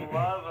me. I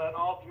love an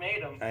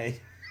ultimatum.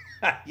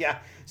 Yeah.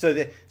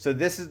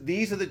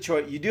 These are the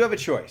choice. You do have a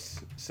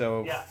choice.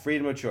 So Yeah.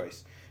 freedom of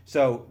choice.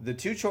 So the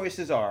two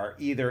choices are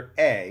either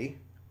A,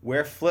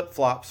 wear flip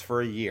flops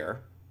for a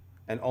year,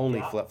 and only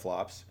Yeah. flip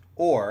flops,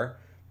 or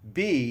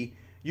B,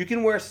 you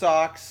can wear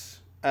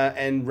socks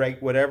and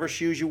whatever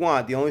shoes you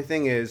want. The only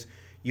thing is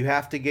you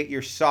have to get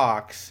your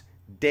socks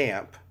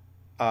damp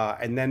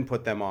and then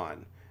put them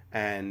on.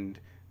 And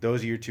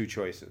those are your two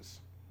choices.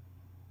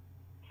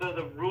 So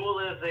the rule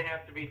is they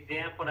have to be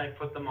damp when I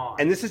put them on.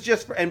 And this is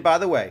just for, and by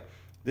the way,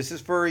 this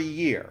is for a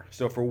year.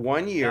 So for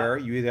 1 year,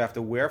 Yeah. you either have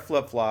to wear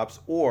flip flops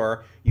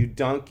or you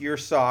dunk your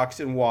socks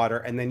in water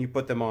and then you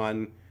put them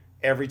on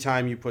every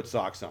time you put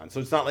socks on. So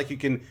it's not like you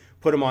can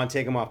put them on,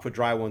 take them off, put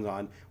dry ones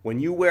on.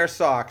 When you wear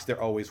socks,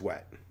 they're always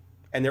wet.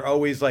 And they're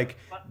always like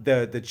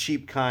the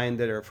cheap kind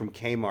that are from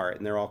Kmart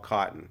and they're all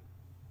cotton.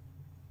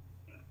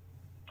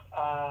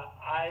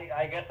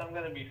 I guess I'm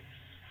going to be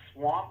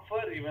swamp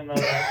foot, even though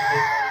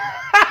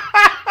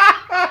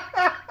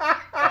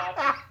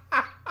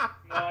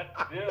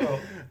not to do.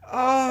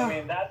 I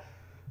mean, that's,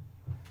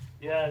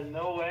 yeah,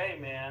 no way,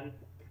 man.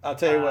 I'll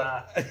tell you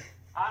what.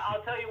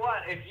 I'll tell you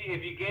what, if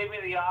you gave me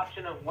the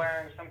option of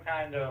wearing some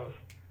kind of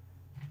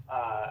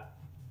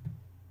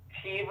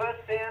Tiva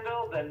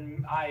sandal,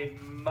 then I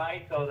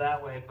might go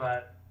that way,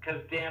 but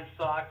because damp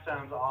sock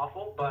sounds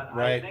awful, but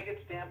Right. I think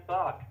it's damp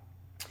sock.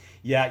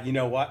 Yeah, you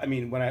know what? I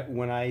mean, when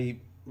I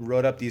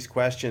wrote up these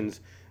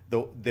questions,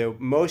 the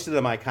most of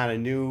them I kind of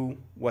knew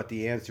what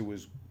the answer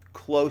was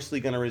closely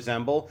going to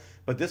resemble,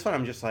 but this one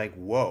I'm just like,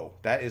 whoa,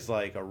 that is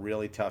like a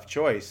really tough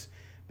choice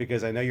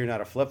because I know you're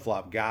not a flip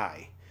flop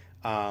guy,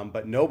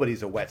 but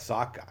nobody's a wet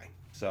sock guy.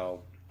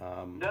 So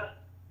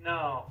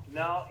No.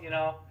 You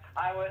know,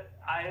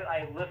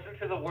 I listened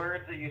to the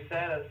words that you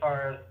said as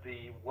far as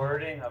the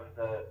wording of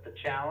the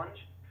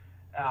challenge,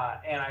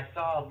 and I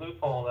saw a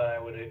loophole that I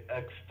would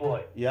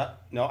exploit. yeah,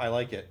 no, I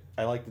like it.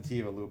 I like the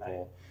Tiva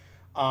loophole.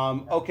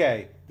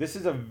 Okay, this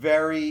is a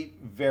very,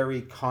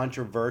 very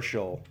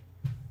controversial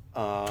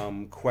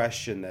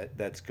question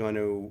that's going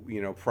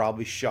to,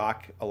 probably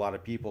shock a lot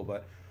of people.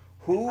 But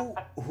who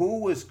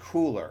was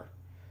cooler,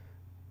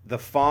 the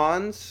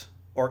Fonz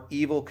or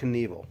Evel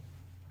Knievel?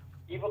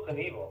 Evel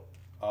Knievel.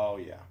 Oh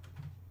yeah.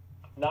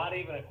 Not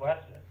even a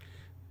question.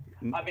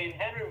 I mean,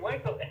 Henry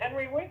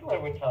Winkler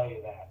would tell you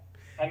that.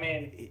 I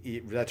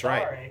mean, That's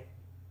sorry. right.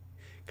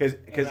 Because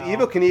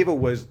Evel Knievel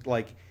was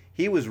like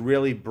he was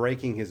really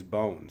breaking his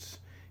bones.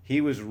 He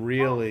was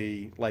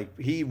really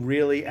he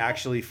really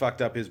actually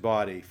fucked up his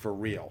body for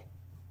real.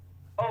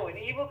 Oh, and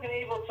Evel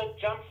Knievel took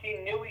jumps he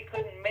knew he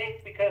couldn't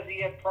make because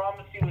he had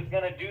promised he was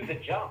going to do the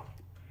jump.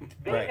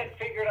 They Right. had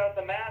figured out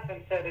the math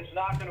and said it's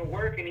not going to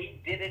work, and he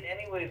did it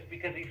anyways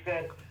because he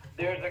said,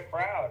 there's a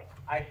crowd.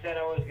 I said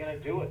I was going to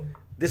do it.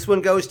 This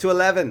one goes to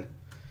 11.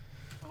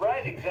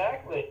 Right,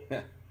 exactly.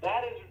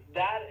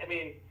 I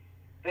mean,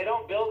 they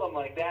don't build them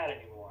like that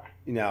anymore.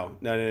 No.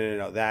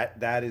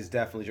 That is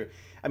definitely true.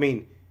 I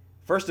mean,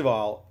 first of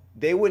all,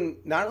 they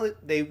wouldn't. Not only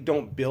they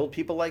don't build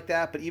people like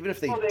that, but even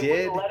if they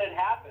did, wouldn't let it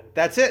happen.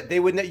 that's it. They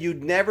would.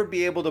 You'd never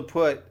be able to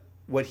put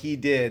what he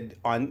did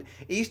on.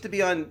 It used to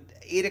be on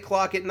 8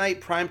 o'clock at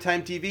night,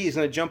 primetime TV. He's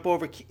going to jump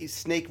over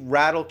Snake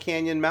Rattle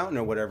Canyon Mountain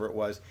or whatever it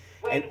was.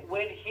 When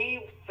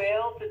he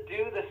failed to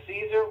do the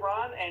Caesar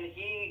run and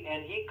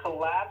he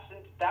collapsed,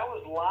 that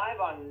was live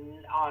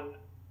on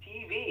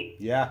TV.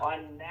 Yeah.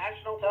 On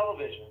national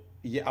television.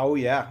 Yeah. Oh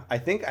yeah. I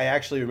think I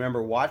actually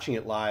remember watching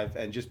it live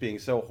and just being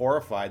so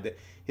horrified that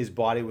his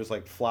body was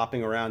like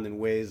flopping around in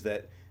ways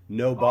that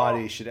no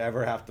body should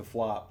ever have to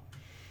flop.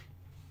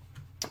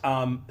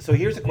 So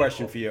here's a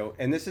question for you,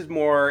 and this is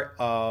more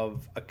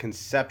of a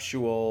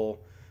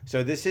conceptual.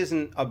 So this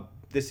isn't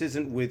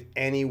with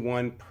any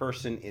one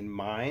person in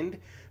mind,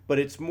 but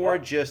it's more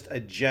just a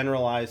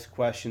generalized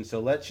question. So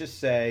let's just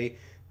say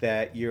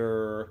that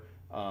you're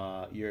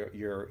a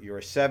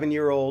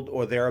 7-year-old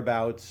or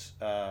thereabouts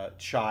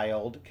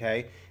child,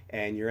 okay,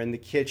 and you're in the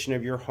kitchen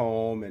of your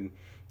home,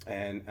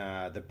 and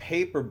the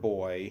paper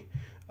boy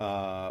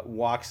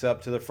walks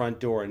up to the front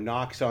door and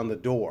knocks on the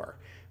door,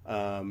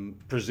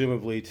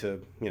 presumably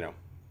to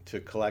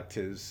collect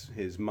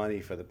his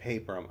money for the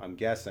paper. I'm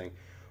guessing.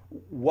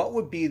 What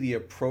would be the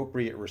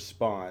appropriate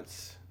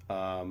response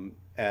and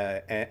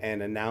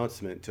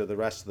announcement to the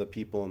rest of the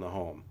people in the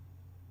home?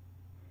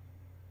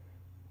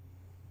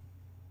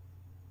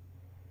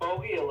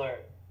 Bogey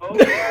alert.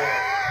 Bogey alert.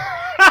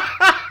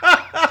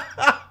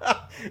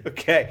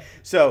 Okay,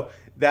 so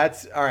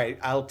that's all right.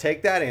 I'll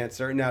take that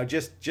answer. Now,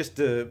 just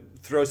to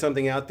throw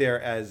something out there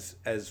as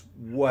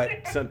what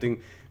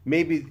something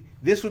maybe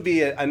this would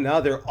be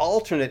another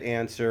alternate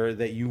answer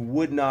that you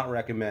would not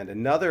recommend.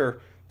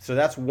 So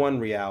that's one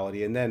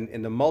reality, and then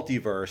in the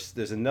multiverse,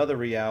 there's another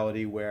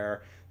reality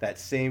where that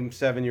same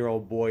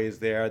 7-year-old boy is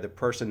there. The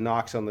person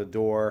knocks on the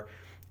door,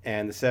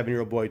 and the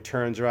 7-year-old boy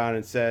turns around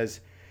and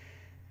says,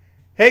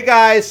 "Hey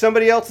guys,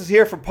 somebody else is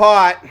here for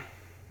pot."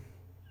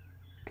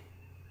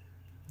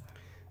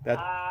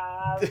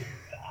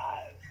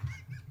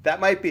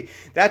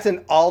 That's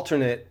an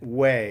alternate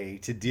way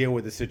to deal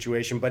with the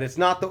situation, but it's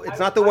not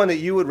the one that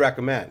you would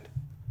recommend.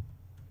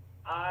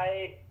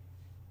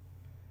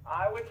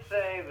 I would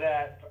say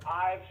that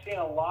I've seen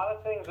a lot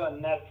of things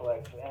on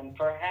Netflix, and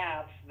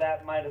perhaps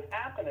that might have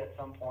happened at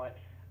some point.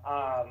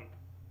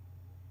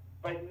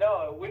 But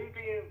no, it wouldn't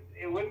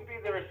be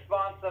the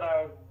response that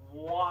I would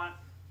want.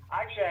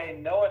 Actually, I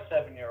know a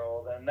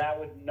 7-year-old, and that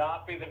would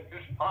not be the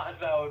response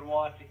I would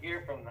want to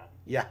hear from them.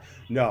 Yeah,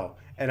 no,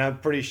 and I'm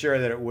pretty sure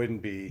that it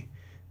wouldn't be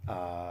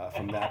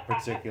from that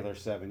particular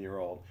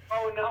 7-year-old.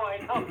 Oh no, I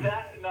know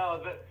that.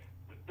 No,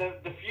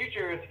 the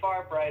future is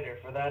far brighter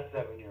for that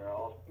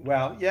 7-year-old.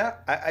 Well, yeah,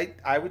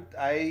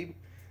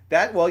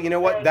 well, you know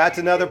what? That's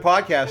another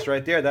podcast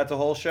right there. That's a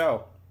whole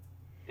show.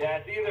 Yeah,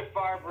 it's either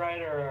far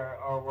brighter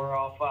or we're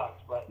all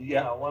fucked, but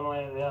one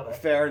way or the other.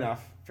 Fair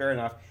enough.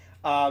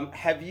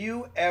 Have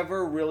you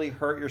ever really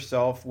hurt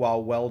yourself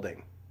while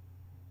welding?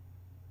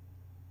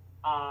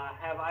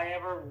 Have I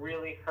ever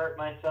really hurt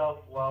myself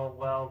while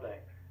welding?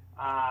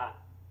 I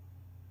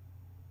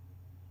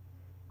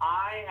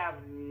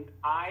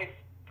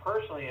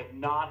personally have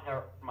not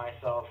hurt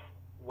myself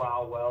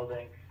while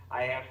welding.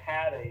 I have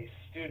had a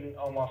student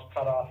almost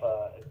cut off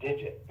a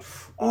digit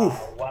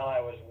while I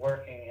was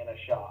working in a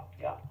shop.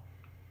 Yeah.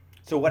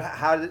 So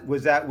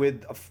was that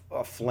with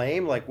a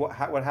flame? Like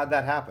how'd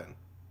that happen?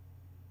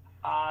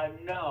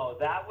 No,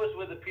 that was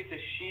with a piece of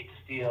sheet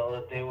steel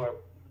that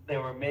they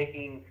were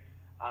making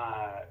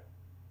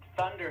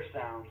thunder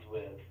sounds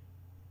with.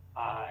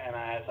 And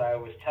as I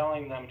was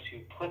telling them to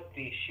put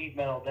the sheet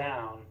metal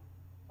down,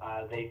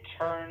 they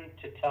turned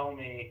to tell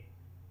me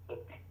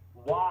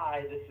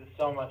why this is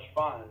so much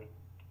fun,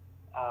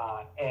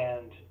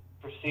 and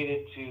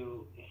proceeded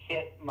to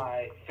hit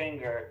my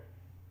finger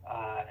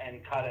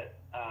and cut it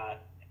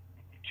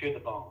to the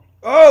bone.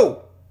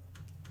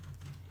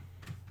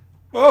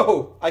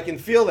 Oh, I can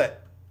feel it.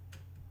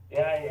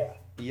 Yeah.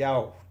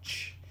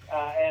 Youch.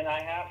 And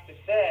I have to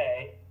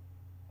say,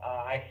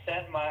 I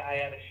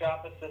had a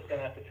shop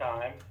assistant at the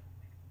time,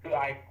 who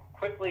I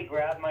quickly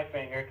grabbed my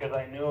finger because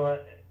I knew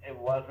it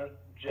wasn't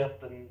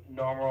just a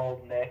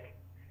normal nick.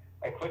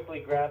 I quickly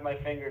grabbed my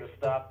finger to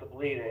stop the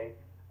bleeding,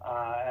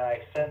 and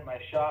I sent my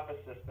shop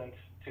assistant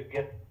to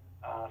get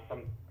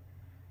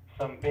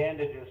some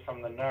bandages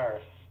from the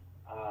nurse.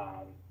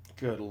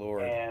 Good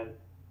Lord.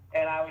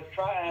 And I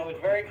was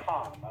very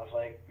calm. I was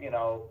like,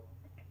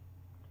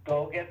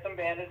 go get some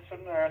bandages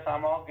from the nurse.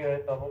 I'm all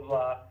good, blah, blah,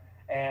 blah.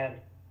 And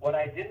what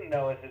I didn't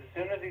know is as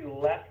soon as he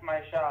left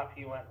my shop,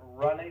 he went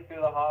running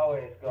through the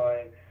hallways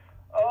going,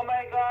 "Oh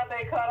my God,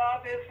 they cut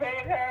off his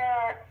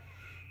finger!"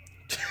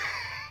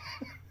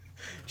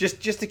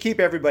 Just to keep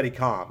everybody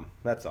calm,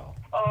 that's all.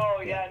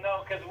 Oh, yeah,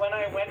 no, because when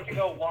I went to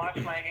go wash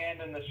my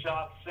hand in the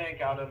shop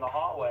sink out in the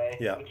hallway,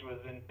 which was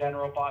in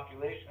general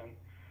population,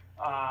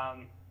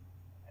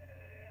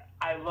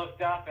 I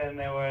looked up and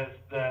there was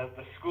the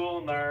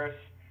school nurse,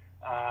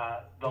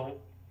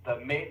 the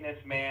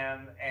maintenance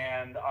man,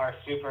 and our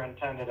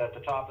superintendent at the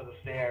top of the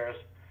stairs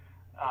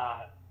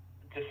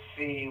to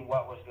see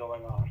what was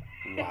going on.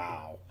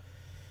 Wow.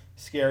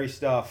 Scary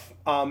stuff.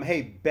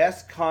 Hey,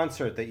 best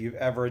concert that you've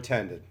ever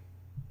attended?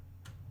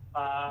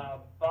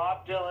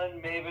 Bob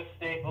Dylan, Mavis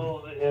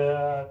Staples,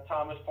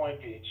 Thomas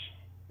Point Beach.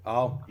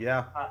 Oh,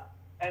 yeah.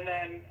 And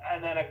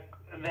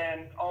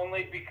then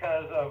only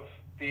because of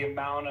the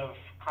amount of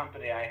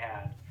company I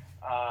had.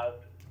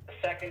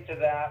 Second to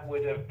that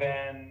would have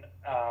been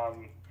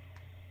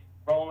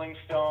Rolling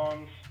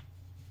Stones,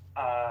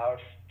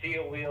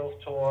 Steel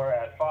Wheels tour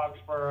at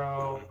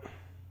Foxborough,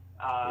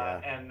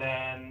 and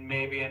then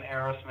maybe an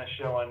Aerosmith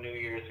show on New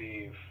Year's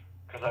Eve,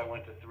 because I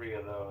went to 3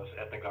 of those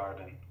at the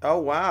Garden. Oh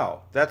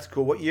wow, that's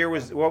cool. What year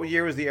was the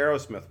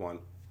Aerosmith one?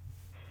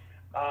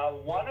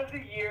 One of the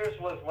years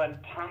was when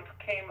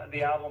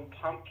the album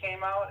Pump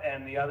came out,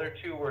 and the other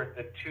 2 were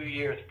the 2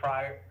 years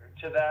prior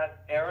to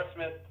that.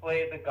 Aerosmith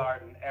played the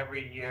Garden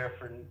every year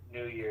for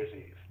New Year's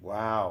Eve.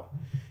 Wow.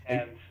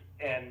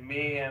 And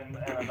me and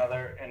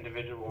another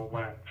individual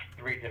went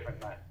 3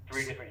 different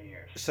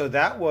years. So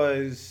that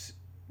was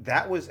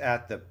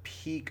at the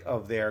peak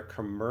of their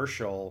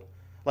commercial,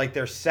 like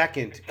their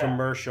second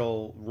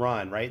commercial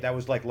run, right? That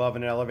was like Love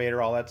in an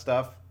Elevator, all that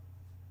stuff.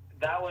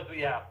 That was,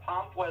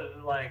 Pump was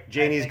like...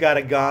 Janie's Got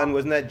a Gun.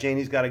 Wasn't that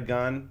Janie's Got a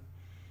Gun?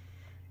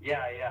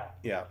 Yeah.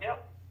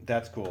 Yep.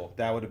 That's cool.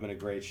 That would have been a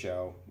great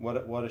show. What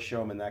a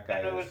showman that guy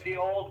is. And it was the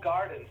old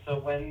Garden, so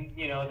when,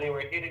 they were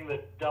hitting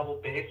the double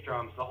bass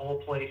drums, the whole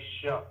place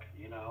shook,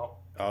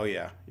 Oh,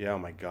 yeah. Yeah, oh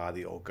my God,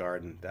 the old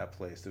Garden. That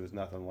place. There was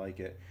nothing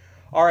like it.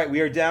 All right,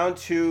 we're down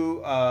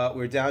to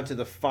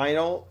the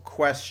final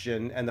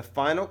question, and the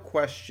final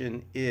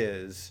question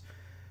is,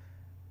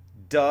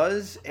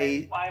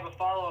 I have a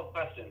follow-up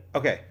question.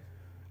 Okay,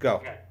 go.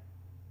 Okay.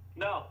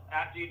 No,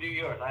 after you do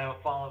yours, I have a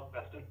follow-up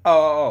question.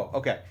 Oh,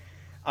 okay.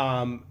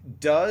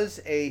 Does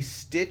a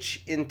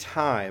stitch in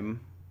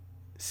time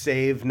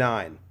save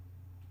 9?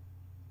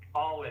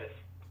 Always.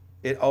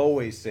 It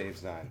always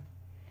saves 9.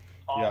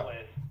 Always.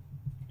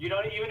 Yeah.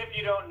 Even if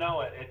you don't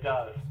know it, it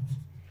does.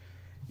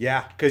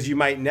 Yeah, because you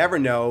might never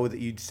know that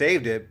you'd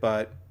saved it,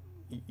 but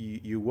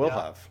you will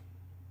Yeah. have.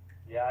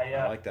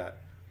 Yeah. I like that.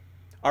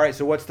 All right,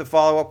 so what's the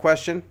follow-up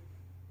question?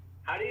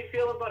 How do you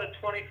feel about a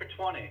 20 for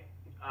 20?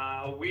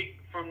 A week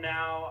from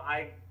now,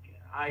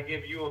 I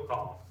give you a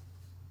call.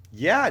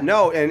 Yeah,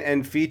 no,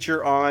 and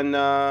feature on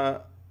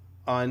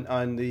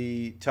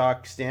the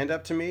Talk Stand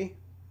Up to Me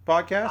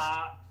podcast.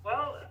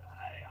 Well,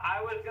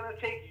 I was going to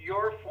take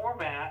your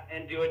format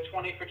and do a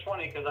 20 for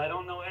 20 because I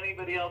don't know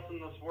anybody else in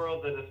this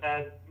world that has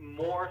had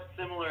more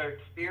similar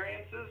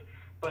experiences,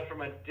 but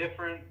from a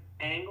different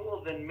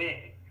angle than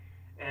me.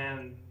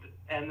 And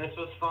this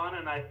was fun,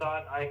 and I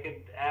thought I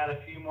could add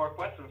a few more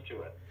questions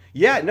to it.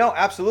 Yeah, no,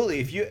 absolutely.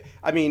 If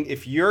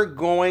you're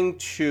going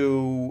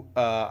to,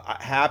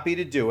 happy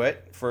to do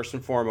it first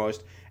and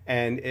foremost,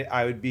 and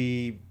it'd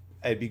be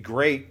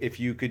great if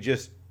you could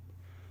just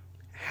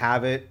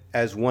have it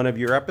as one of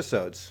your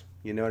episodes.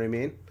 You know what I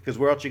mean? Because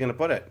where else are you going to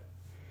put it?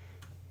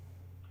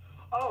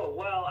 Oh,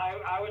 well,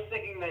 I was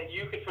thinking that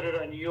you could put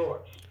it on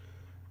yours.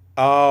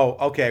 Oh,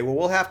 okay. Well,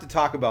 we'll have to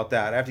talk about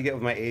that. I have to get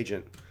with my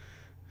agent.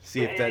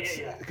 See if that's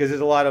because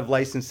there's a lot of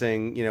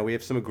licensing. You know, we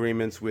have some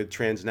agreements with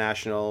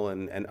transnational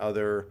and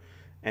other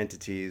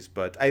entities,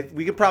 but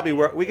we could probably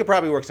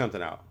work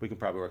something out.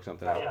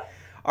 Yeah.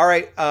 All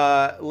right,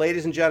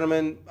 ladies and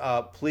gentlemen,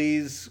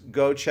 please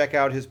go check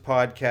out his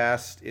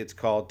podcast. It's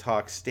called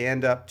Talk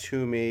Stand Up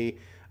to Me,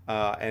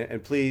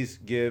 and please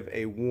give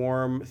a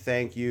warm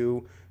thank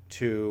you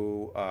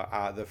to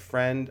the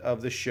friend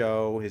of the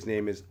show. His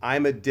name is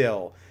I'm a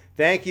Dill.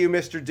 Thank you,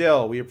 Mr.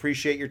 Dill. We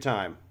appreciate your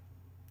time.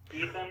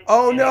 Ethan?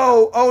 Oh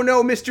no,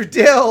 Mr.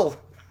 Dill.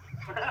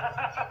 All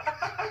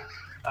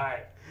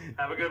right.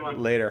 Have a good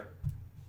one. Later.